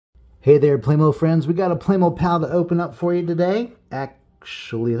Hey there, Playmo friends. We got a Playmo pal to open up for you today.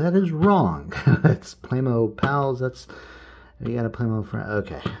 Actually, that is wrong. It's Playmo pals. That's, we got a Playmo friend.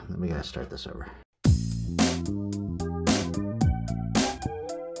 Okay, we gotta start this over.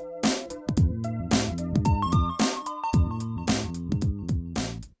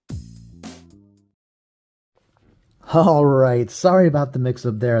 Alright, sorry about the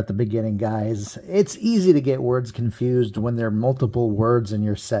mix-up there at the beginning, guys. It's easy to get words confused when there are multiple words in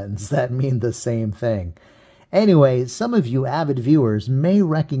your sentence that mean the same thing. Anyway, some of you avid viewers may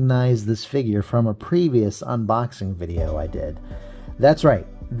recognize this figure from a previous unboxing video I did. That's right,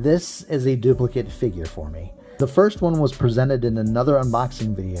 this is a duplicate figure for me. The first one was presented in another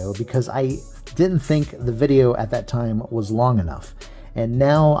unboxing video because I didn't think the video at that time was long enough. And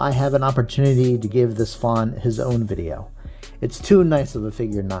now I have an opportunity to give this Faun his own video. It's too nice of a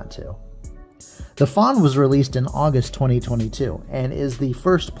figure not to. The Faun was released in August 2022 and is the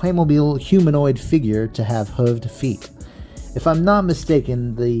first Playmobil humanoid figure to have hooved feet. If I'm not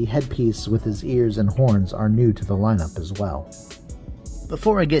mistaken, the headpiece with his ears and horns are new to the lineup as well.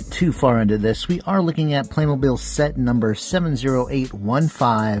 Before I get too far into this, we are looking at Playmobil set number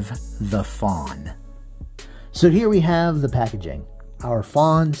 70815, the Faun. So here we have the packaging. Our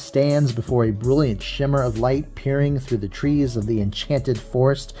Faun stands before a brilliant shimmer of light peering through the trees of the enchanted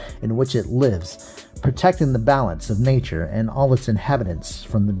forest in which it lives, protecting the balance of nature and all its inhabitants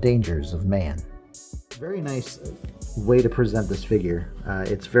from the dangers of man. Very nice way to present this figure.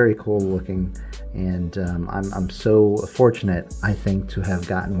 It's very cool looking, and I'm so fortunate, I think, to have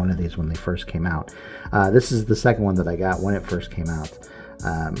gotten one of these when they first came out. This is the second one that I got when it first came out.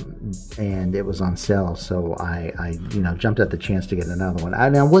 And it was on sale, so I jumped at the chance to get another one.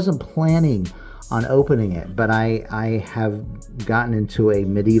 I wasn't planning on opening it, but I have gotten into a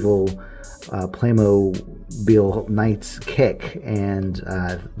medieval Playmobil Knights kick, and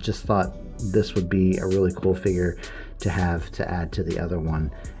just thought this would be a really cool figure to have to add to the other one,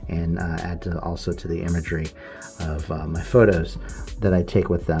 and add to also to the imagery of my photos that I take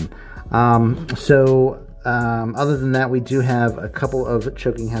with them. Other than that, we do have a couple of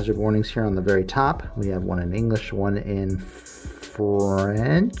choking hazard warnings here on the very top. We have one in English, one in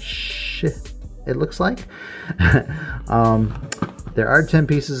French, it looks like. There are 10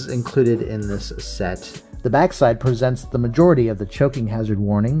 pieces included in this set. The backside presents the majority of the choking hazard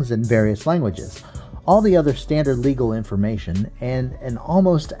warnings in various languages, all the other standard legal information, and an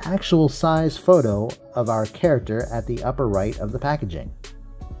almost actual size photo of our character at the upper right of the packaging.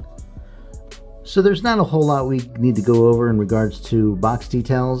 So there's not a whole lot we need to go over in regards to box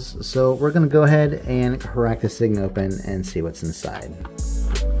details, so we're going to go ahead and crack this thing open and see what's inside.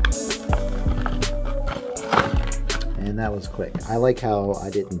 And that was quick. I like how I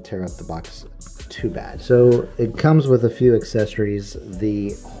didn't tear up the box too bad. So it comes with a few accessories.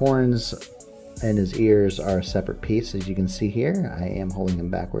 The horns and his ears are a separate piece, as you can see here. I am holding them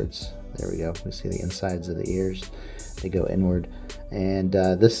backwards. There we go. We see the insides of the ears. They go inward. And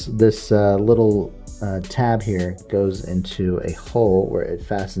this little tab here goes into a hole where it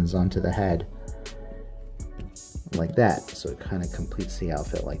fastens onto the head like that, so it kind of completes the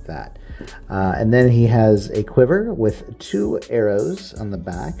outfit like that. And then he has a quiver with 2 arrows on the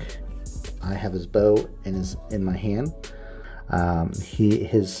back. I have his bow in my hand.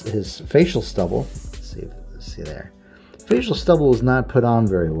 His facial stubble, see there, facial stubble is not put on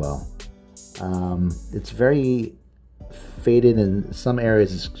very well. It's very faded, in some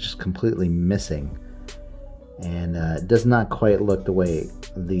areas it's just completely missing, and it does not quite look the way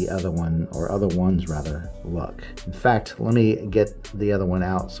the other one, or other ones rather, look. In fact, let me get the other one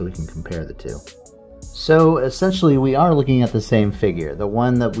out so we can compare the two. So essentially we are looking at the same figure. The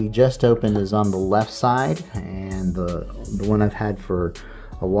one that we just opened is on the left side, and the one I've had for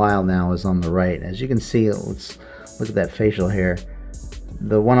a while now is on the right. As you can see, let's look at that facial hair.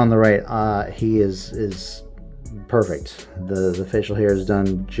 The one on the right, he is perfect. The facial hair is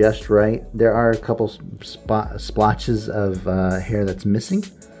done just right. There are a couple splotches of hair that's missing.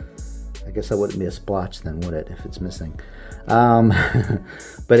 I guess that wouldn't be a splotch then, would it, if it's missing?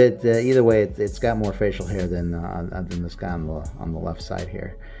 But either way, it's got more facial hair than this guy on the left side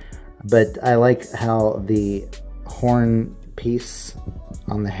here. But I like how the horn piece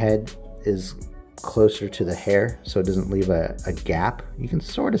on the head is closer to the hair, so it doesn't leave a gap. You can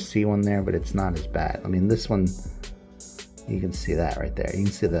sort of see one there, but it's not as bad. I mean, this one, you can see that right there. You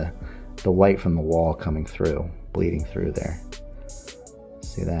can see the white from the wall coming through, bleeding through there.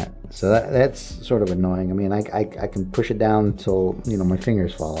 See that? So that's sort of annoying. I mean, I can push it down until, you know, my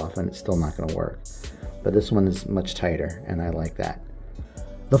fingers fall off, and it's still not going to work. But this one is much tighter, and I like that.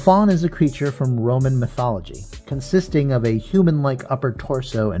 The Faun is a creature from Roman mythology, consisting of a human-like upper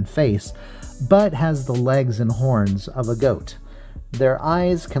torso and face, but has the legs and horns of a goat. Their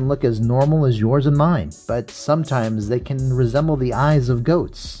eyes can look as normal as yours and mine, but sometimes they can resemble the eyes of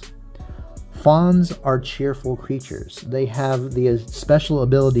goats. Fauns are cheerful creatures. They have the special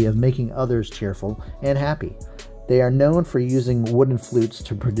ability of making others cheerful and happy. They are known for using wooden flutes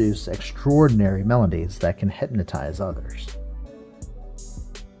to produce extraordinary melodies that can hypnotize others.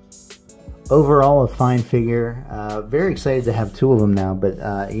 Overall, a fine figure. Very excited to have two of them now, but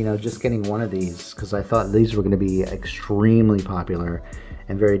just getting one of these because I thought these were going to be extremely popular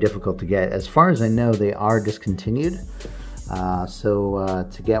and very difficult to get. As far as I know, they are discontinued. So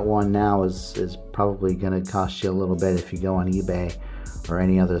to get one now is probably going to cost you a little bit if you go on eBay or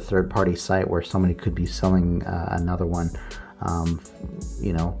any other third-party site where somebody could be selling another one.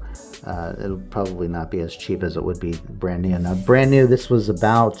 It'll probably not be as cheap as it would be brand new. Now, brand new, this was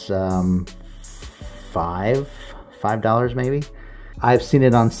about $5 maybe. I've seen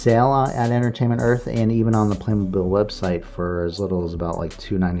it on sale at Entertainment Earth and even on the Playmobil website for as little as about like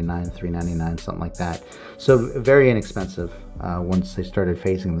 $2.99, $3.99, something like that. So very inexpensive once they started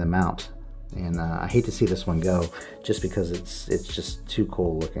phasing them out. And I hate to see this one go just because it's just too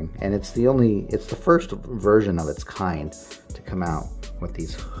cool looking. And it's the first version of its kind to come out with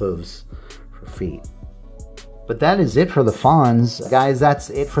these hooves for feet. But that is it for the Fauns. Guys, that's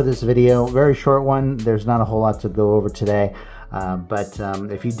it for this video. Very short one. There's not a whole lot to go over today. But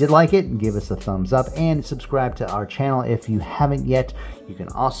if you did like it, give us a thumbs up and subscribe to our channel if you haven't yet. You can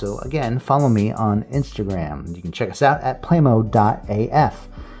also, again, follow me on Instagram. You can check us out at playmo.af.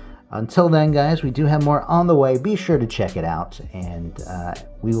 Until then, guys, we do have more on the way. Be sure to check it out, and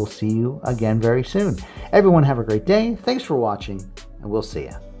we will see you again very soon. Everyone have a great day. Thanks for watching, and we'll see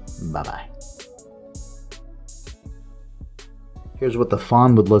you. Bye-bye. Here's what the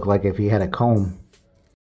Faun would look like if he had a comb.